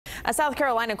A South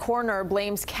Carolina coroner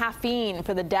blames caffeine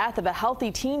for the death of a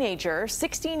healthy teenager.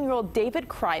 16-year-old David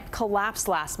Cripe collapsed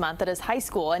last month at his high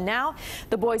school, and now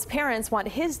the boy's parents want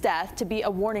his death to be a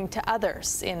warning to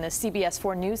others. In the CBS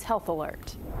 4 News Health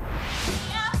Alert.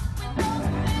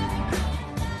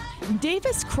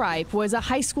 Davis Cripe was a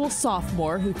high school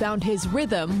sophomore who found his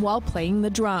rhythm while playing the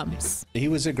drums. He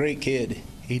was a great kid.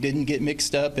 He didn't get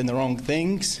mixed up in the wrong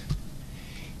things.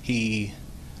 He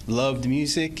loved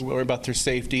music, worried about their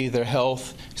safety, their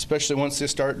health, especially once they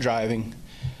start driving.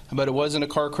 But it wasn't a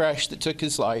car crash that took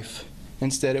his life.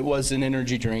 Instead, it was an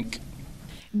energy drink.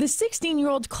 The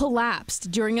 16-year-old collapsed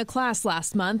during a class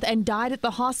last month and died at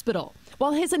the hospital.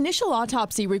 While his initial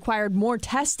autopsy required more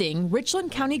testing,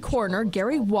 Richland County Coroner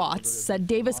Gary Watts said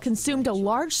Davis consumed a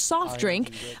large soft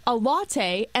drink, a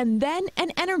latte, and then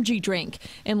an energy drink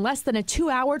in less than a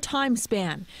 2-hour time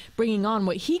span, bringing on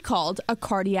what he called a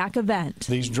cardiac event.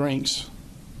 These drinks,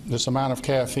 this amount of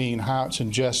caffeine, how it's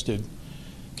ingested,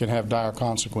 can have dire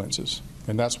consequences,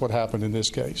 and that's what happened in this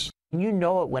case. You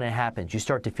know it when it happens. You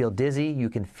start to feel dizzy. You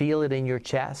can feel it in your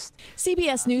chest.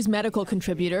 CBS News medical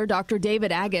contributor Dr.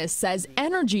 David Agus says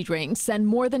energy drinks send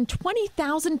more than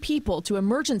 20,000 people to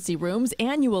emergency rooms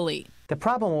annually. The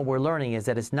problem, what we're learning, is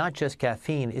that it's not just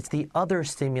caffeine, it's the other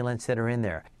stimulants that are in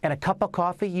there. And a cup of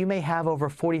coffee you may have over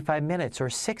 45 minutes or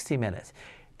 60 minutes.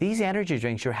 These energy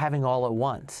drinks you're having all at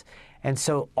once. And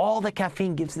so all the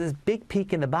caffeine gives this big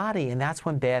peak in the body, and that's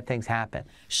when bad things happen.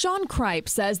 Sean Cripe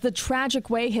says the tragic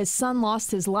way his son lost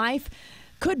his life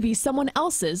could be someone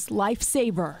else's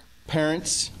lifesaver.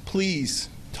 Parents, please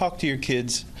talk to your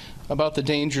kids about the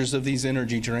dangers of these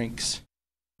energy drinks.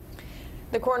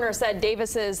 The coroner said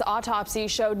Davis's autopsy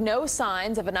showed no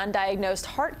signs of an undiagnosed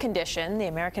heart condition. The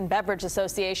American Beverage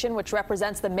Association, which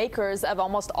represents the makers of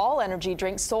almost all energy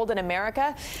drinks sold in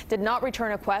America, did not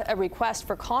return a request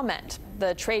for comment.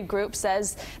 The trade group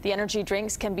says the energy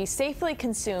drinks can be safely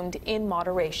consumed in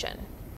moderation.